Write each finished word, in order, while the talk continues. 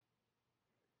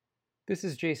This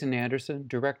is Jason Anderson,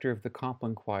 director of the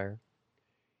Compline Choir.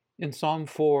 In Psalm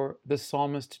 4, the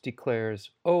psalmist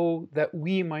declares, "Oh, that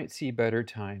we might see better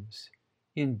times.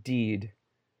 Indeed,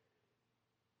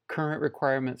 current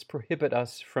requirements prohibit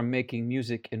us from making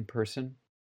music in person,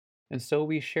 and so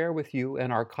we share with you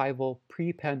an archival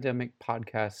pre-pandemic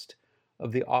podcast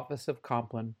of the Office of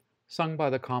Compline, sung by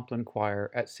the Compline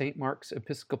Choir at St. Mark's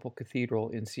Episcopal Cathedral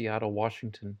in Seattle,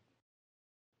 Washington.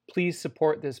 Please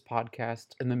support this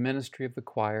podcast and the ministry of the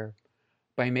choir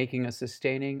by making a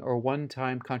sustaining or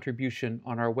one-time contribution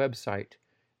on our website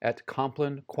at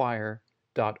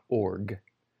complinechoir.org.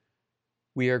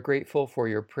 We are grateful for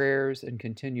your prayers and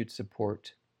continued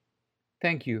support.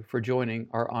 Thank you for joining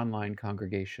our online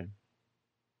congregation.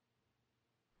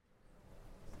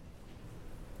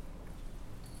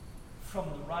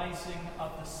 From the rising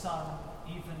of the sun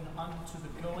even unto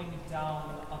the going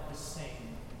down of the same,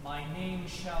 my name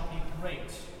shall be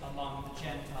great among the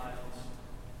Gentiles,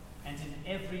 and in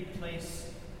every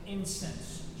place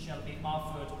incense shall be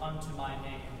offered unto my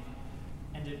name,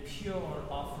 and a pure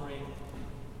offering,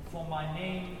 for my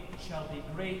name shall be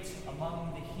great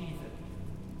among the heathen,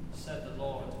 said the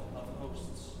Lord of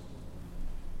hosts.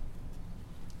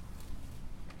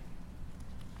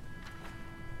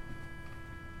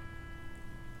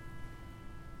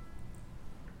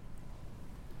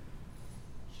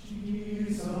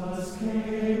 Jesus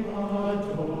came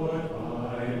adored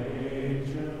by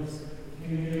angels,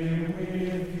 came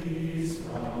with peace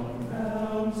from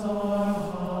realms on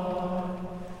high.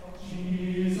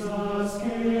 Jesus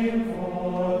came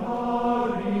for our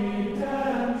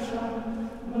redemption,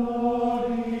 Lord,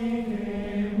 he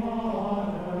came on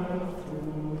earth to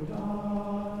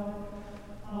die.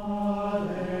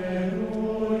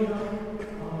 Alleluia,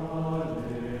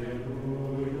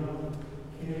 alleluia,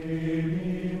 came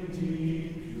in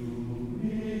deep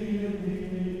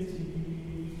humility.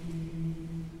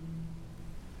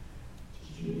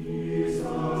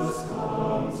 Jesus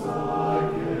comes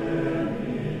again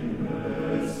in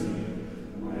mercy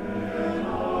when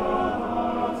our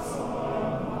hearts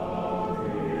are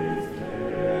hungry with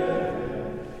care.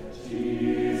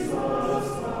 Jesus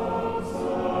comes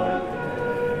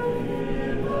again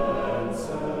in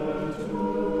answer to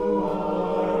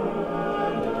our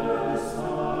earnest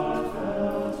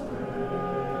heartfelt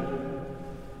prayer.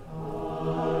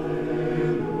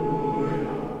 Alleluia,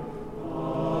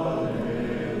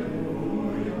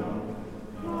 alleluia,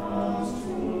 comes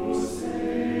to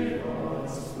save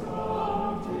us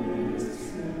from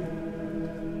despair.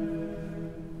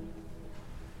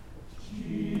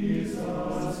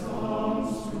 Jesus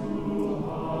comes to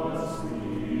hearts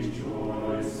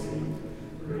rejoicing,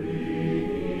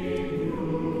 bringing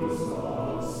news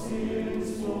of sins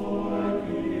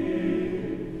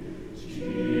forgiven.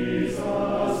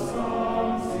 Jesus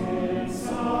comes in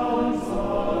sounds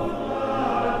of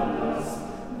gladness,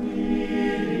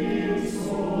 leading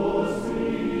souls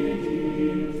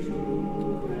redeemed to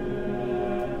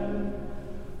heaven.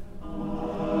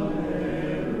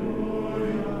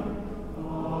 Alleluia,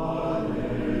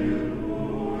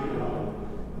 alleluia,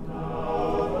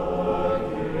 now the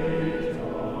gate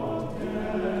of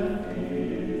death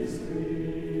is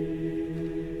clear.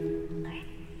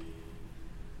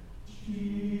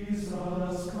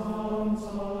 Jesus comes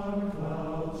on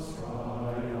clouds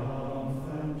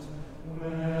triumphant,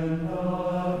 when the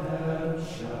heavens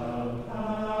shall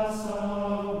pass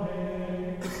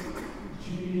away.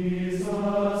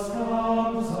 Jesus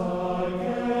comes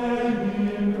again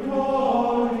in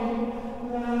glory,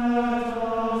 let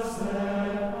us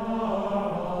then our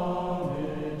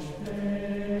homage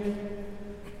pay.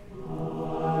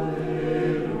 Alleluia,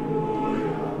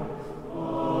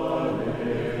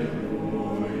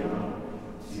 alleluia,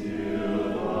 till the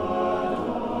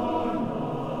dawn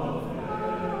of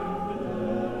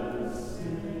endless day.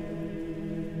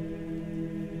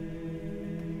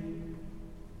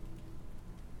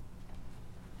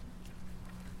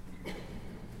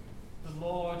 The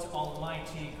Lord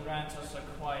Almighty grant us a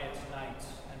quiet night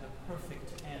and a perfect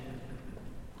end.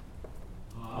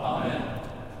 Amen.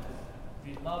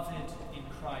 Beloved in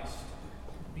Christ,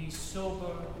 be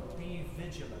sober, be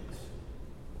vigilant,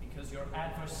 because your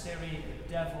adversary, the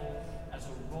devil, as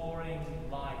a roaring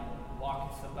lion,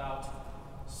 walketh about,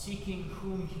 seeking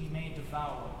whom he may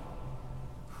devour,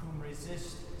 whom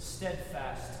resist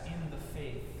steadfast in the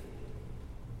faith.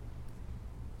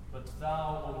 But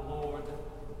thou, O Lord,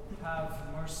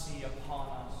 have mercy upon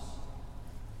us.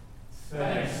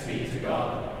 Thanks be to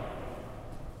God.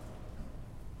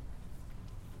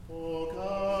 O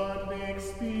God, make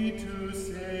speed to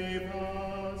save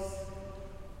us.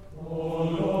 O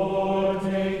Lord,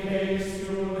 make haste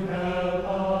to help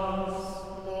us.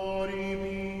 Glory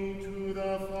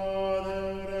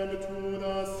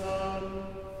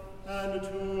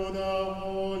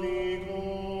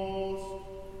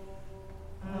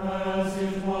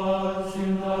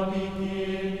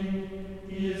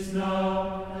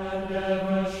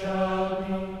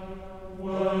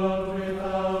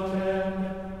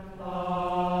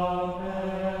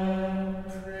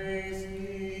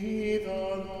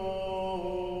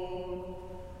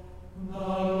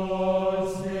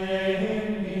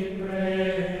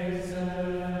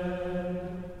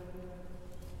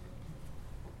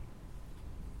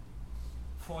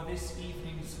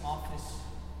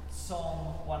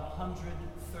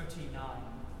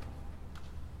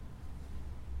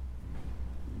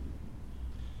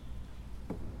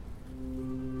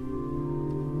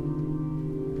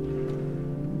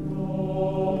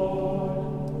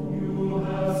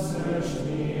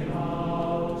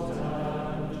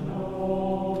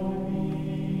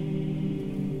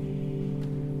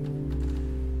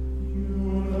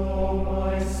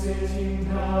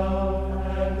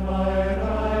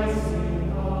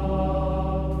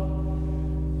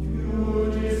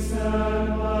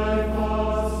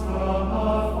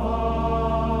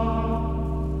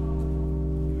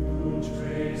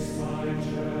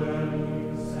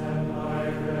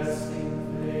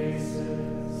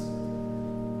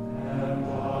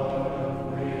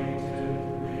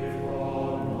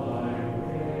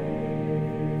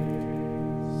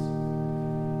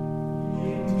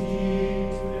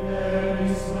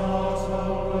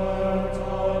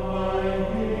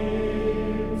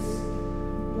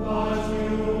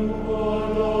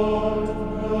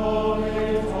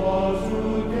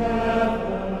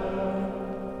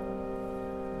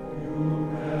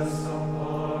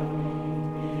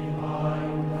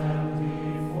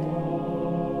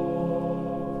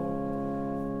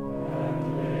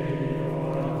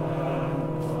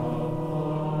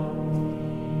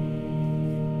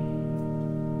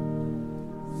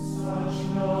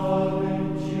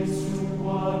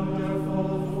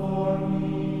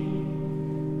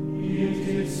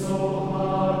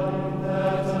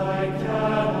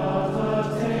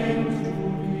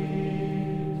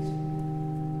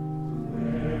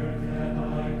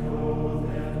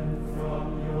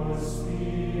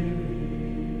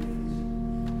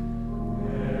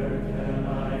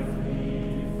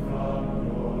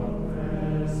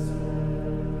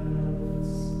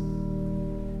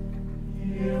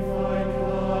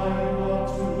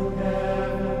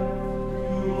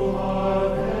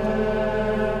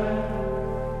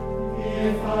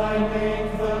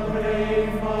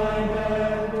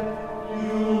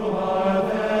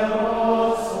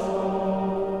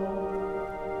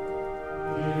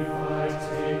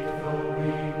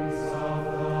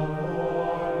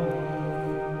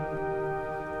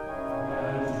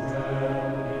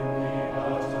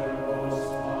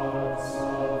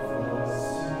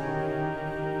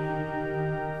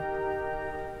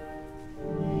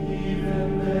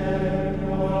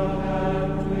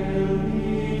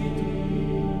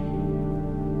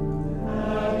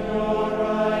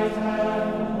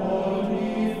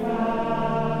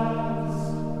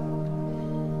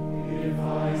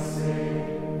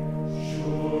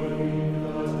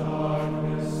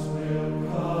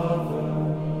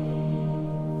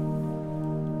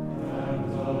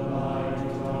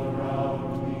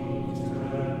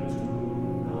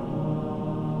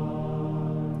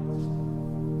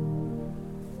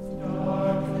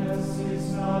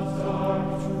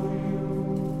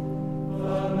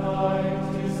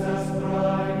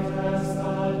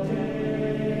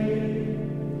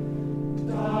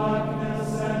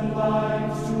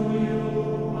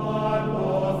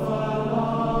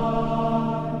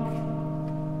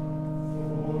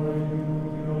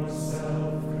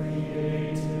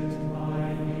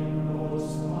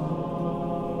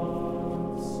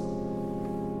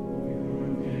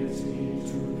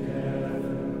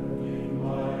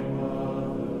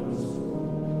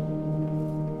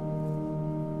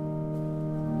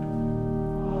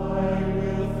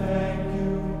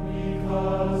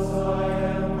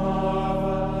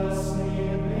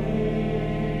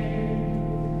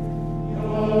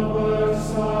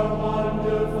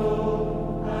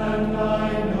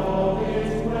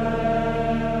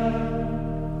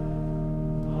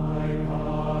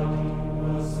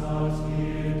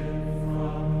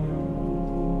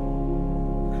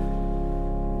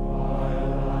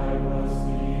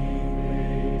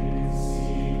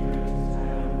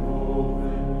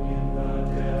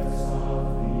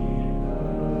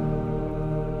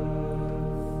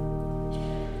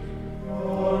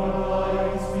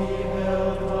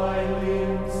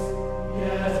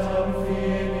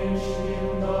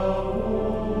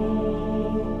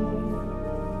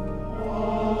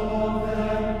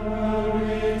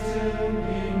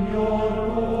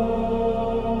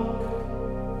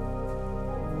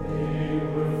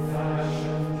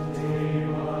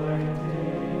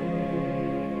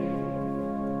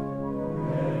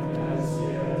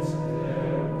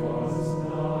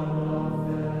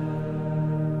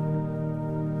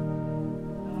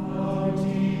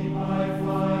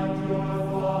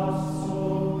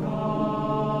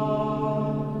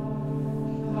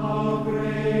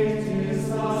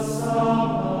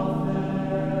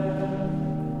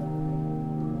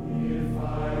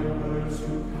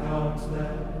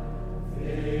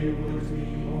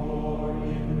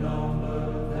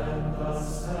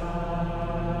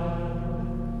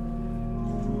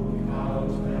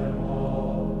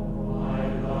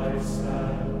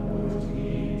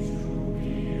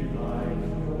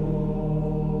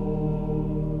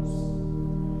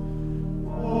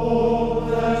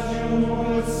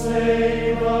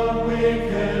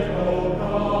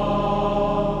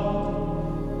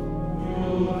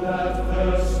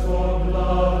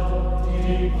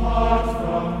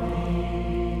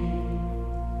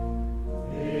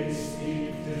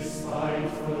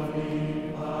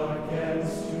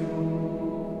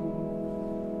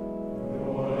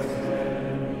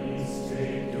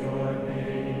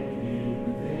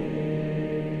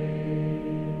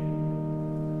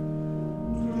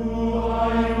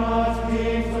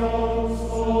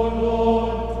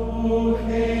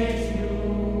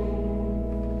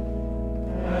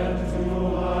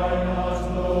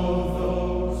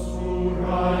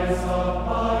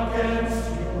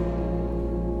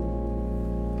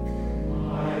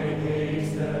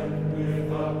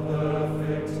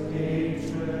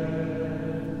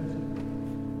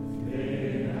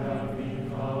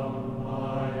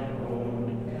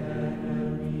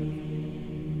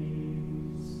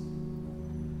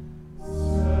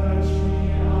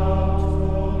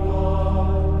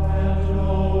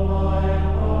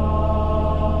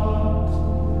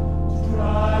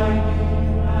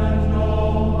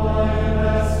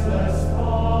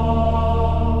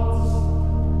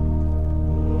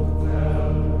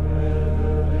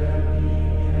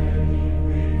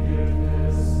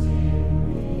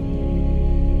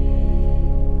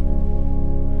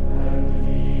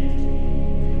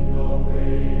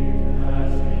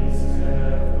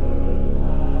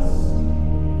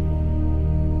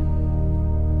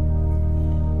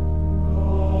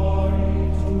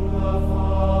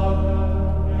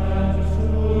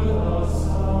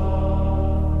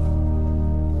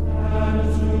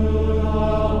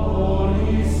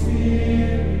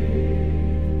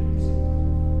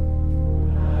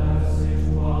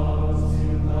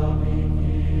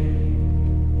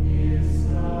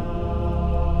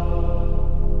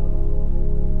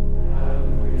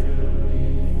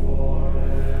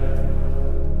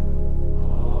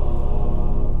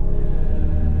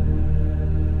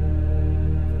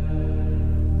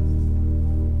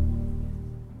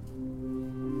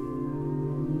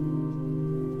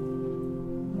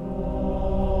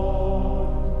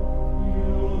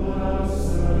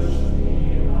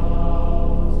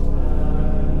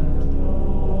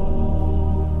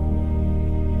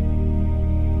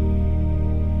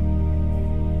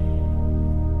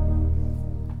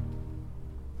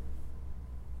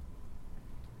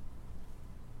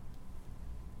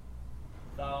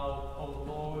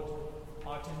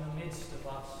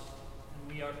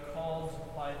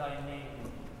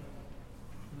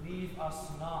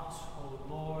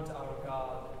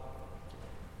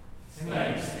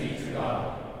be to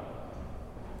God.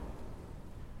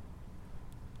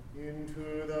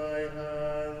 Into thy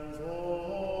hands, O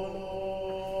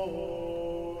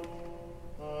Lord,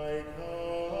 I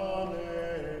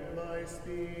commend my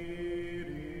spirit.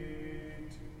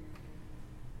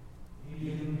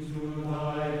 Into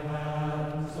thy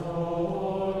hands, O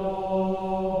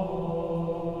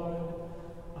Lord,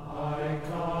 I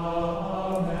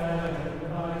commend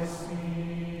my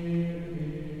spirit.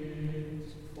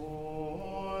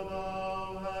 For thou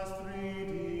hast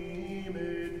redeemed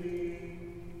me,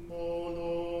 O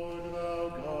Lord, thou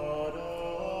God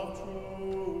of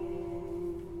truth.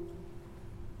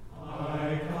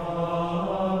 I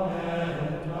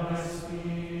commend my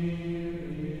spirit.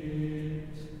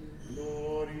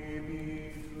 Glory be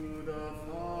to the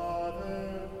Father,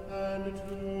 and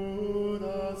to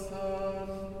the Son,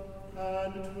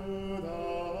 and to the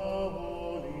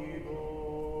Holy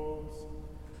Ghost.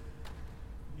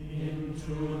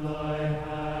 Into thy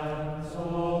hands, O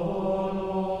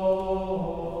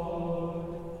Lord,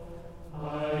 I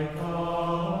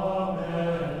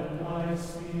commend my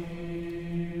spirit.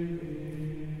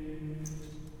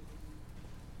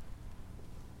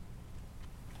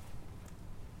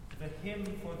 The hymn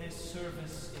for this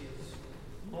service is,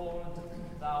 Lord,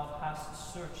 thou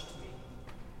hast searched me.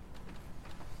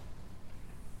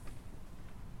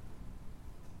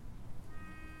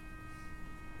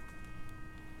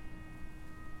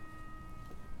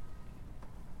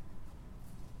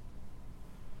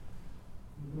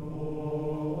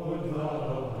 Lord, thou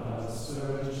hast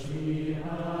searched me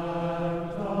and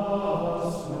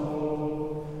dost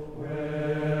know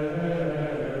where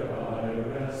I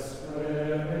rest,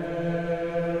 where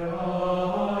I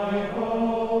go.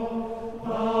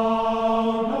 Thou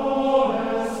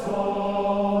knowest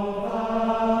all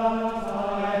that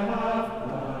I have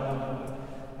planned,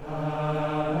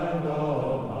 and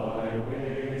all my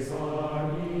ways are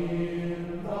in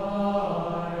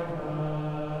thy hand.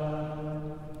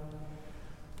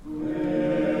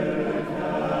 Where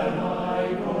can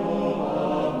I go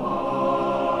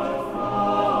apart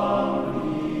from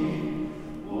thee,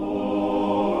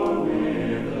 or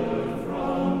whither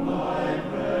from thy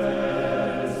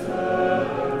presence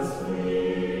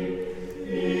flee?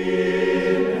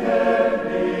 In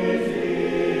heaven it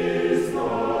is thy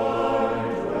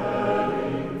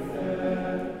dwelling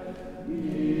fair,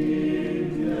 in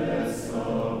death's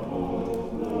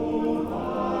abode, though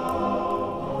thou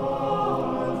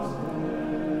art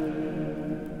there.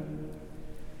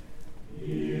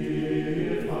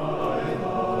 If I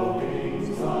the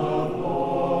wings of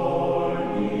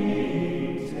morning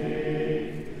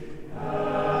take,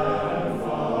 and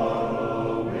far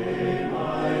away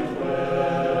my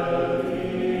dwelling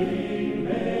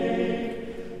make,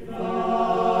 the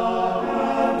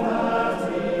hand that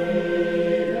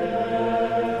aideth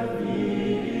me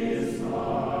is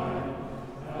thine,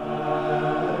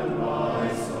 and my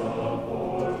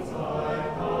support thy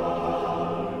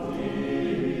power divine.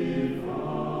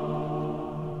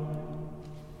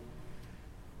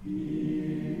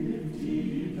 If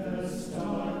deepest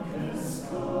darkness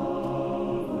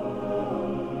cover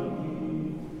me,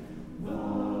 the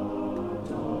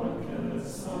darkness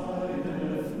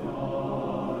hideth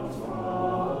not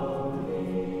from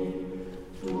thee.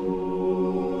 To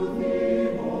thee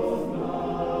both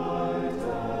night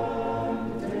and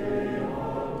day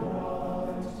are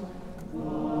bright.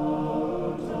 The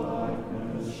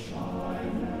darkness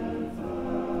shineth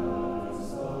as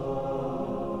the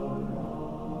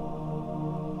light.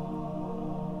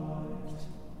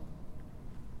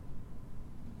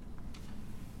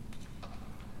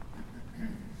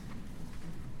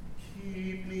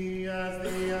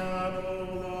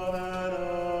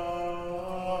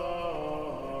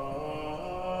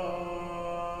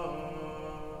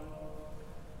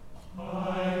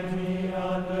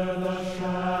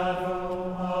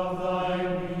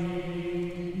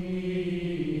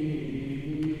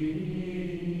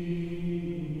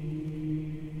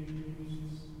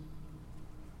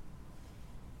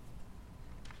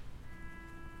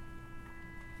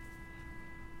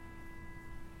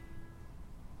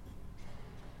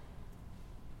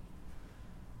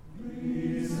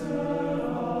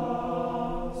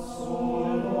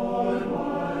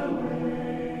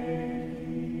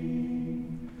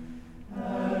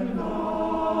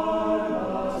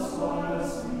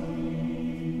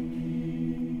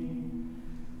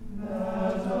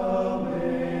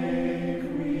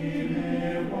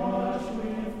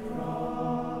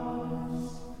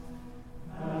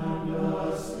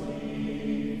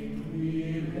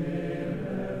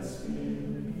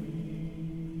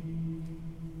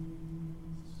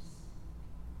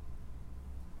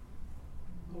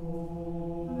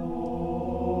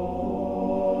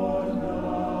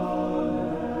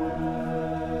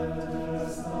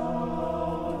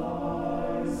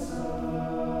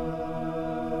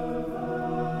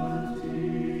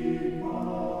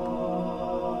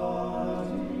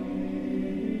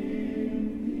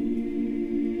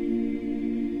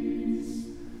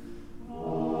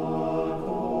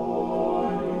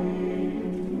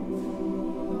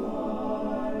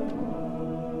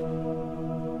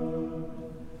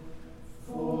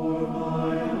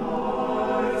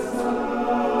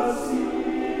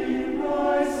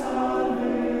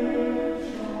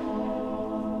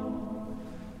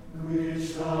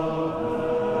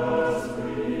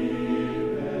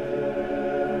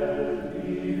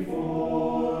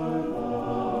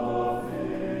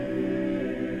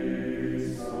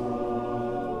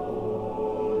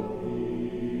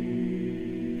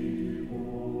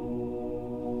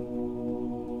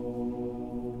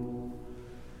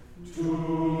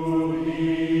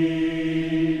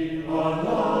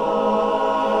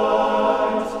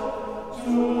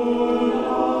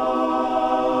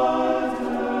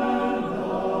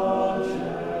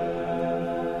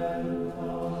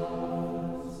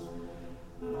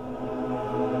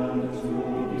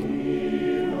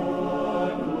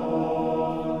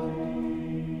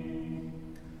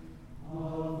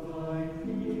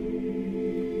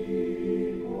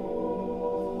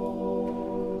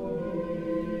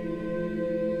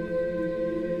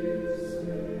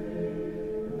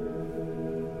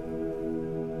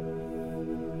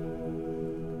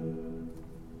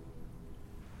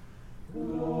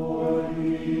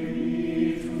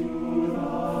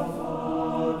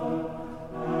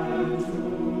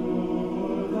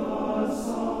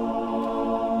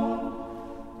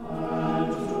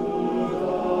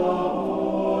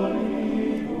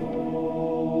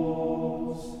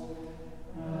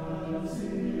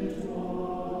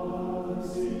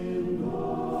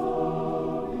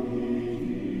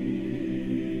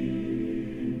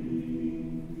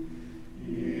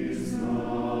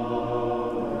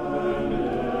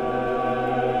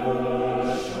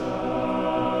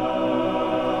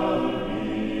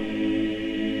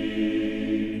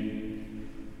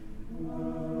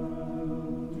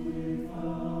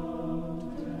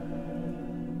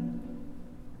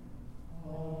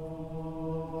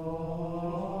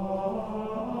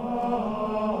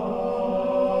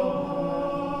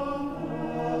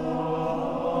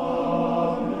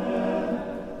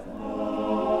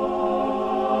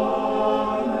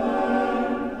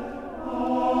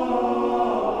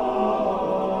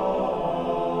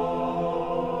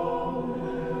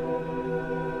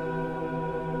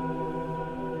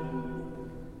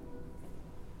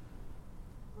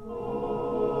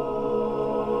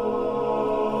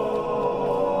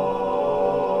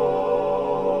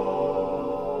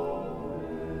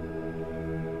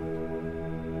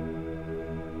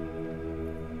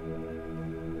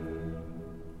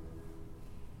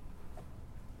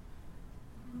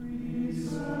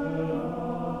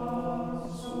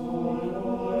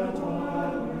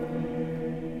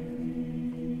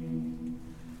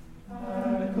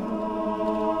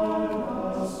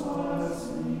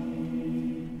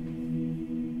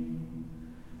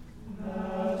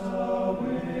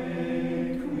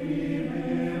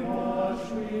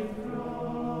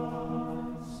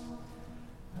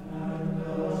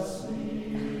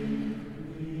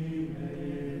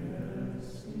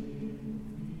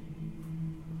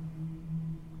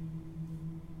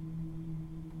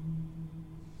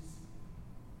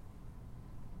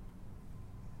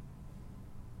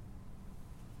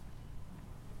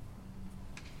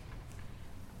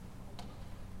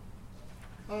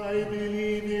 I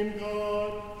believe in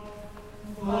God,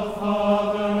 the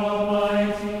Father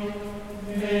Almighty,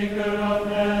 maker of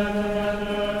heaven and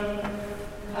earth,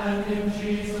 and in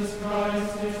Jesus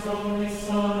Christ, his only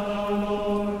Son, our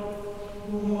Lord,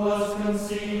 who was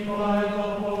conceived by the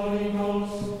Holy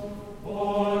Ghost,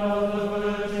 born of the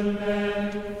Virgin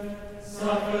Mary,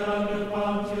 suffered under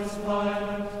Pontius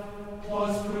Pilate,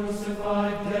 was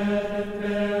crucified, dead, and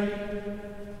buried.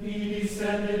 He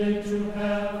descended into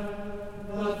hell.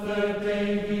 The third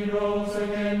day he rose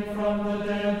again from the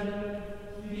dead.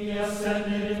 He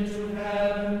ascended into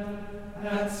heaven,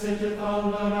 and sitteth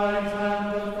on the right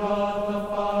hand of God the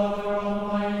Father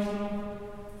Almighty.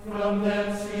 From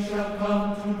thence he shall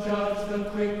come to judge the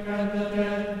quick and the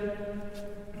dead.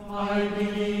 I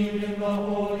believe in the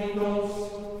Holy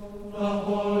Ghost, the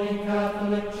Holy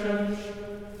Catholic Church,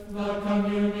 the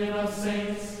communion of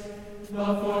saints, the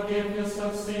forgiveness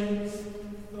of sins,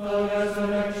 the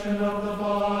resurrection of the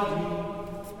body,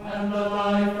 and the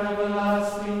life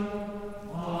everlasting.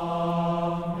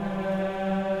 Amen.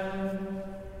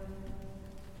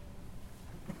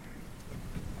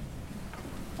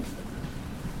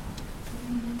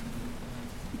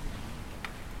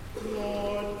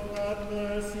 Lord, have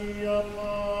mercy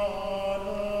upon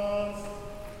us.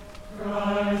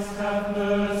 Christ, have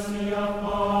mercy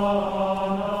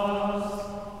upon us.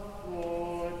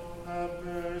 Lord, have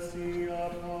mercy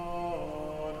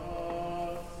upon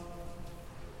us.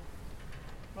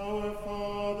 Our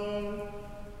Father,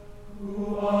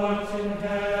 Who art in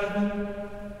heaven,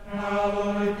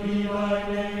 hallowed be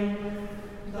thy name.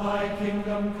 Thy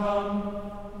kingdom come,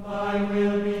 thy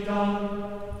will be done,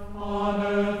 on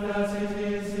earth as it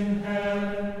is in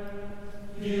heaven.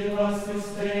 Give us this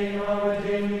day our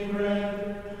daily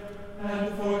bread,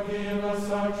 and forgive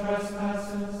us our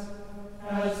trespasses,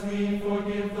 as we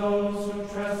forgive those who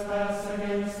trespass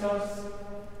against us.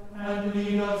 And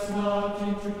lead us not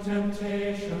into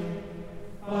temptation,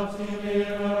 but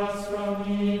deliver us from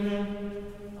evil.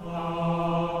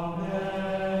 Amen.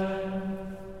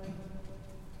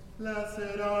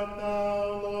 blessed art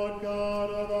thou, Lord God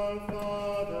of our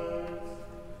fathers,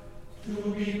 To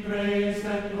be praised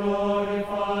and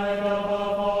glorified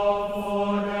above all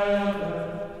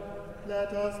forever.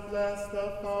 let us bless the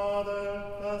Father,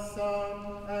 the Son,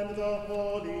 and the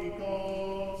Holy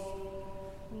Ghost.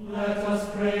 Let us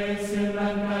praise him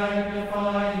and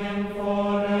magnify him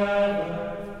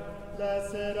forever.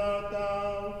 Blessed art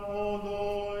thou, O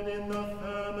Lord, in the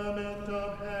firmament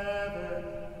of heaven.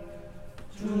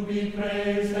 To be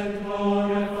praised and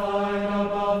glorified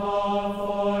above all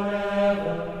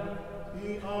forever.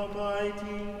 The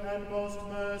Almighty and most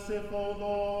merciful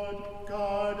Lord,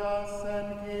 guard us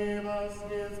and give us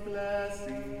his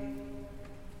blessing.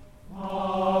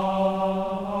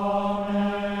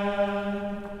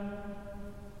 Amen.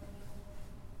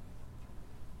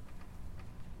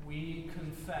 We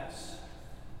confess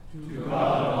To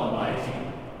God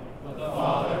Almighty, the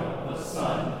Father, the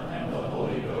Son, and the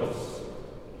Holy Ghost,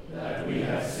 that we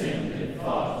have sinned in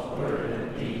thought, word,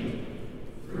 and deed,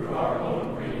 through our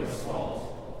own grievous fault.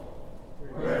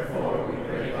 Wherefore we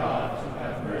pray God to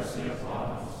have mercy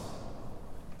upon us.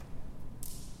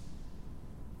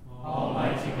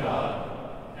 Almighty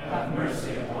God, have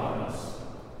mercy upon us.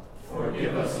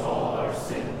 Forgive us all our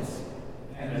sins,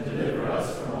 and deliver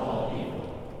us from all evil.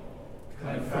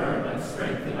 Confirm and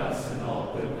strengthen us in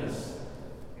all goodness,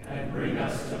 and bring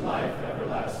us to life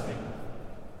everlasting.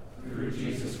 Through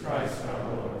Jesus Christ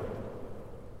our Lord.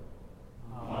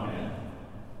 Amen.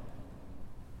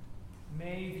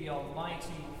 May the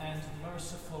Almighty and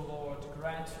merciful Lord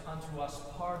grant unto us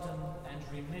pardon and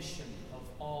remission of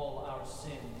all our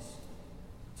sins,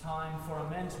 time for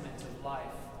amendment of life,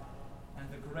 and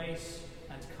the grace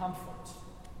and comfort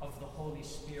of the Holy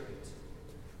Spirit.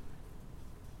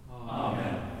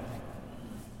 Amen.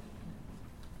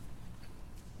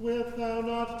 Wilt thou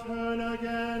not turn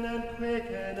again and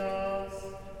quicken us?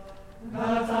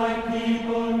 That thy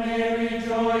people may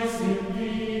rejoice in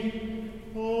thee.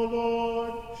 O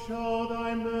Lord, show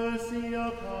thy mercy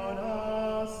upon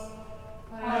us.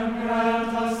 And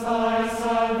grant us thy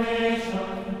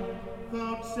salvation.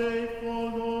 Vouchsafe,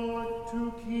 O Lord,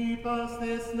 to keep us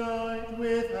this night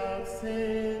without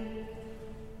sin.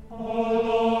 O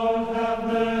Lord, have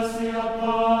mercy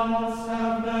upon us,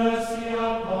 have mercy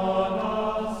upon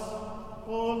us.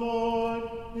 O Lord,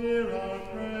 hear our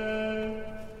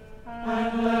prayer.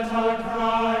 And let our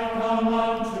cry come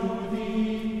unto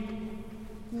thee.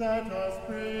 Let us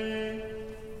pray.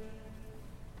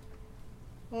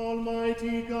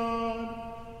 Almighty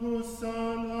God, whose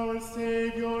Son, our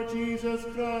Savior, Jesus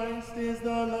Christ, is the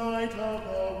light of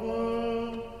the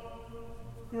world,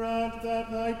 grant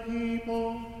that thy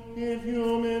people,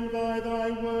 illumined by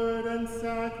thy word and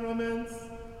sacraments,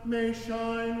 may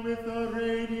shine with the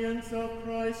radiance of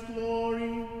Christ's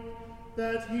glory,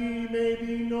 that he may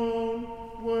be known,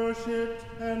 worshipped,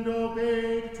 and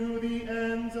obeyed to the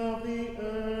ends of the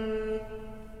earth.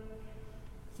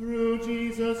 Through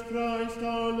Jesus Christ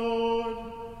our Lord,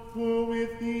 who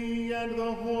with thee and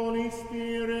the Holy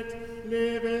Spirit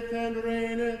liveth and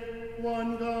reigneth,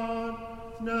 one God,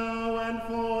 now and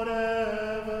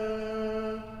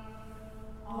forever.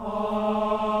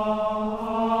 Amen.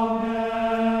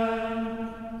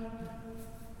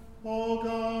 O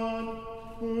God,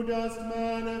 who dost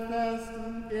manifest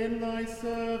in thy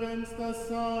servants the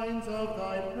signs of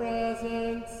thy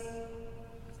presence,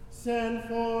 send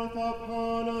forth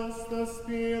upon us the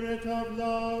Spirit of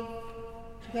love,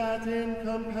 that in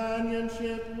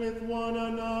companionship with one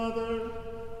another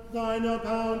thine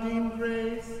abounding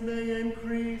grace may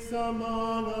increase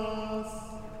among us.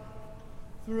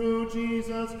 Through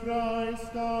Jesus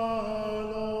Christ our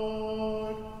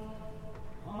Lord.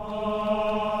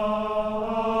 Amen.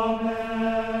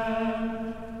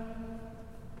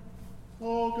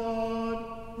 O God,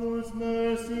 whose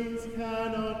mercies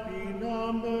cannot be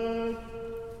numbered,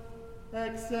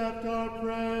 accept our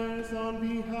prayers on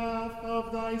behalf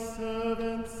of thy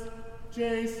servants,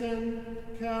 Jason,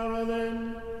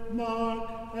 Carolyn, Mark,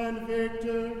 and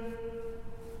Victor,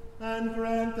 and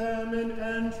grant them an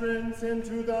entrance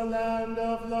into the land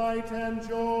of light and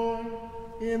joy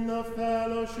in the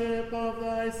fellowship of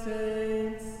thy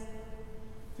saints.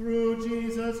 Through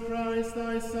Jesus Christ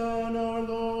thy Son, our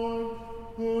Lord,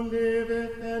 who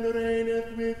liveth and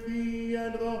reigneth with thee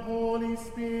and the Holy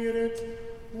Spirit,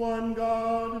 one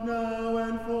God, now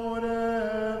and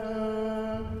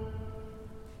forever.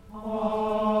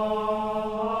 Amen.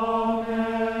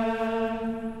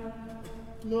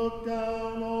 Look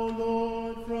down, O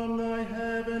Lord, from thy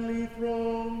heavenly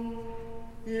throne.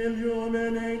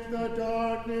 Illuminate the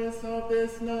darkness of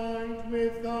this night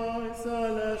with thy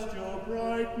celestial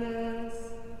brightness.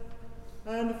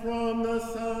 And from the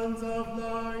sons of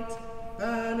light,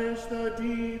 banish the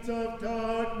deeds of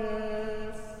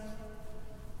darkness.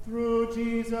 Through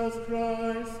Jesus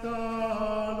Christ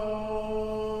our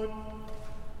Lord.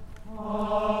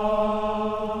 Amen.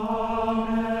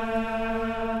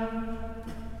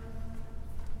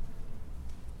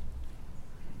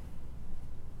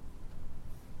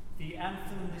 The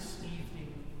anthem this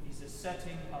evening is a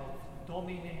setting of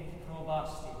Domine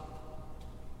Probasti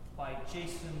by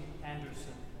Jason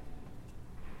Anderson.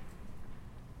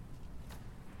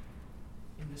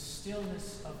 In the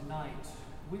stillness of night,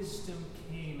 wisdom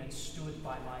came and stood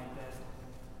by my bed.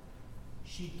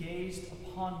 She gazed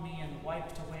upon me and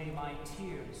wiped away my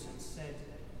tears and said,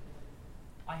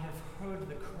 I have heard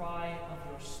the cry of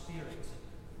your spirit,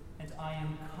 and I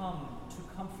am come to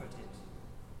comfort it.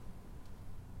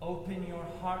 Open your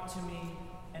heart to me,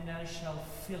 and I shall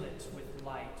fill it with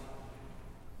light.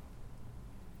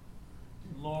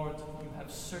 Lord, you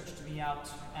have searched me out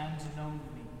and known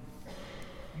me.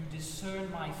 You discern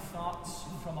my thoughts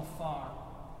from afar.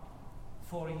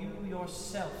 For you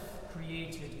yourself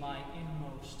created my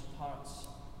inmost parts.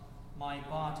 My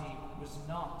body was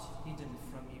not hidden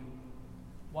from you,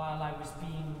 while I was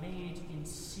being made in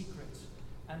secret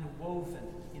and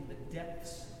woven in the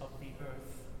depths of the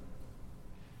earth.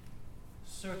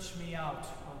 Search me out,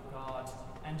 O God,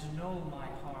 and know my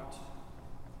heart.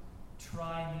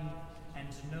 Try me and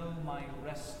know my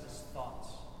restless thoughts.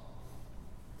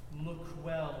 Look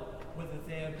well whether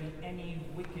there be any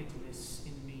wickedness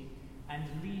in me, and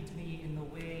lead me in the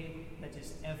way that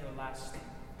is everlasting.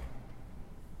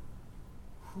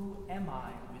 Who am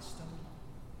I, wisdom?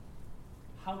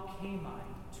 How came I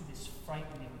to this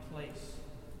frightening place?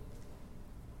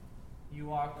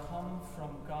 You are come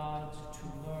from God to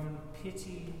learn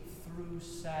pity through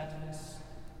sadness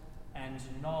and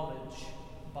knowledge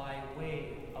by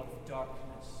way of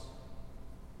darkness.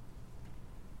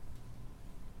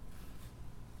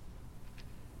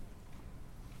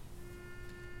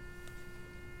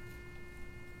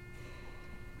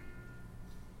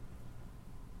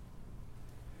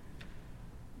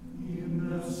 In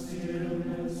the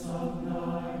stillness of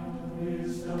night,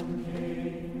 wisdom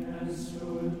came and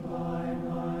stood by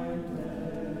my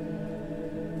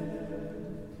bed.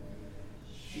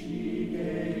 She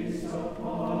gazed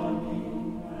upon me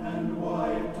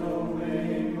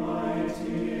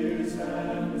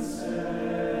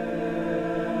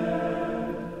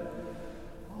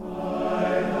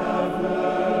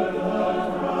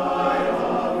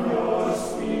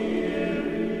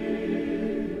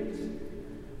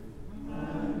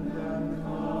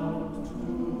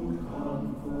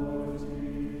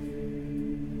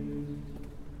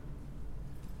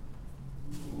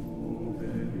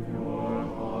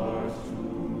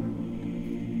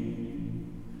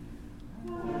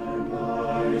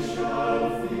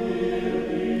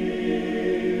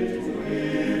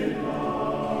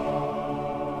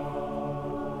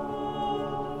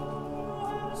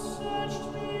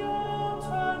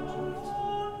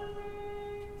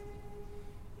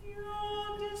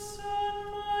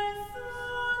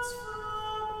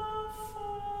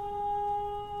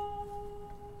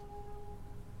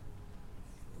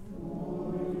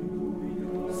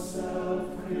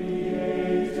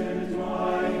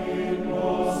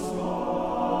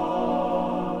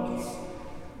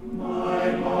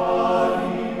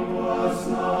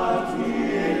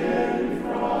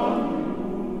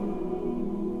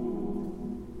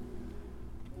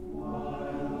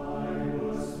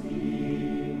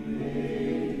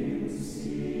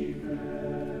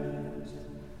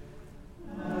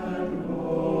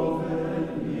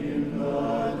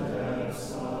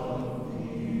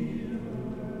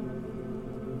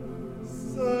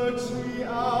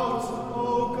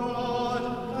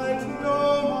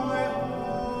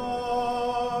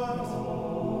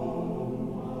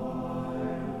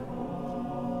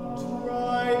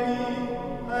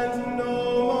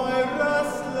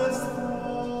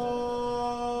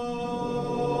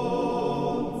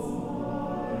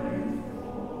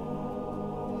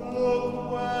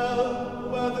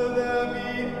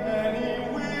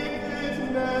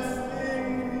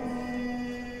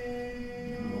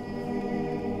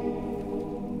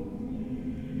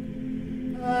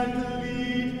and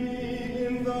lead me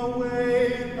in the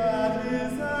way that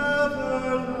is everlasting.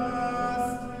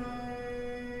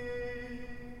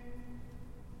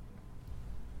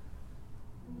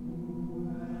 Who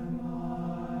am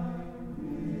I,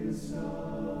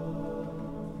 wisdom?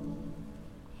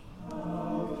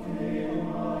 How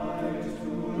came I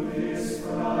to this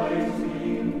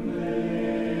frightening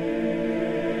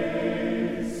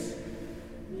place?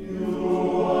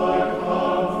 You are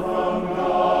come from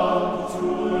God to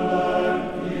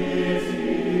learn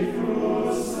pity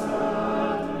through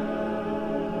sadness,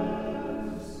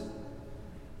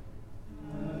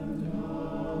 and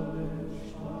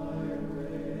knowledge by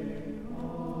way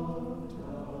of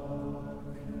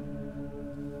darkness.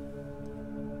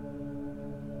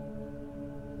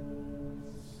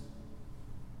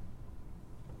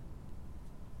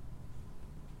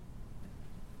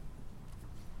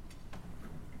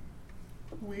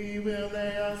 We will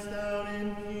lay us down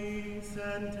in peace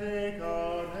and take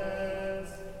our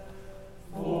rest.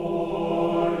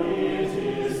 For it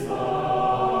is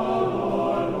thou,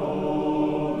 Lord,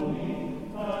 only,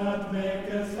 that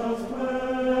makest us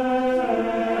blessed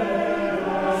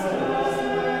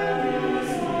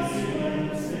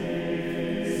in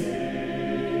safety.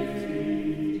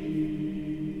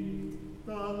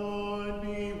 The Lord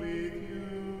be with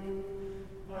you,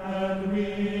 and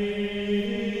with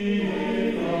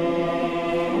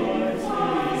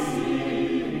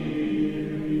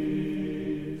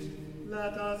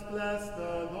Let us bless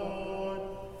the Lord.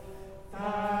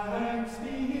 Thanks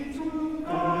be to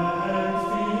God.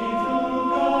 Thanks be to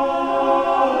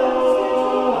God.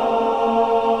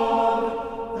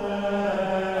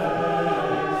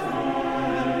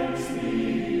 Thanks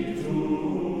be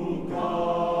to God.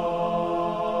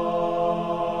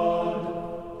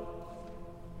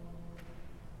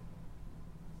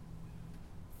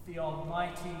 The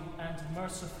Almighty and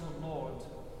merciful Lord,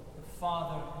 the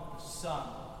Father, the Son,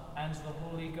 and the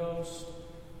Holy Ghost,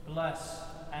 bless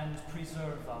and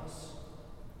preserve us.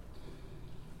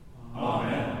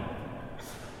 Amen.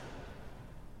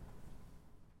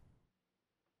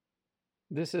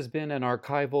 This has been an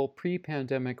archival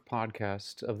pre-pandemic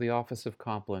podcast of the Office of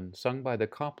Compline, sung by the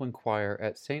Compline Choir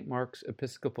at St. Mark's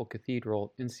Episcopal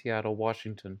Cathedral in Seattle,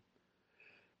 Washington.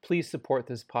 Please support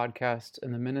this podcast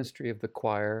and the ministry of the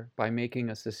choir by making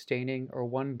a sustaining or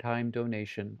one-time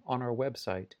donation on our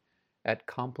website at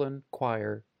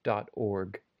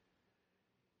complinechoir.org.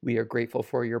 We are grateful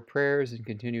for your prayers and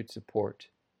continued support.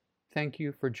 Thank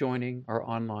you for joining our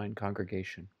online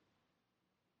congregation.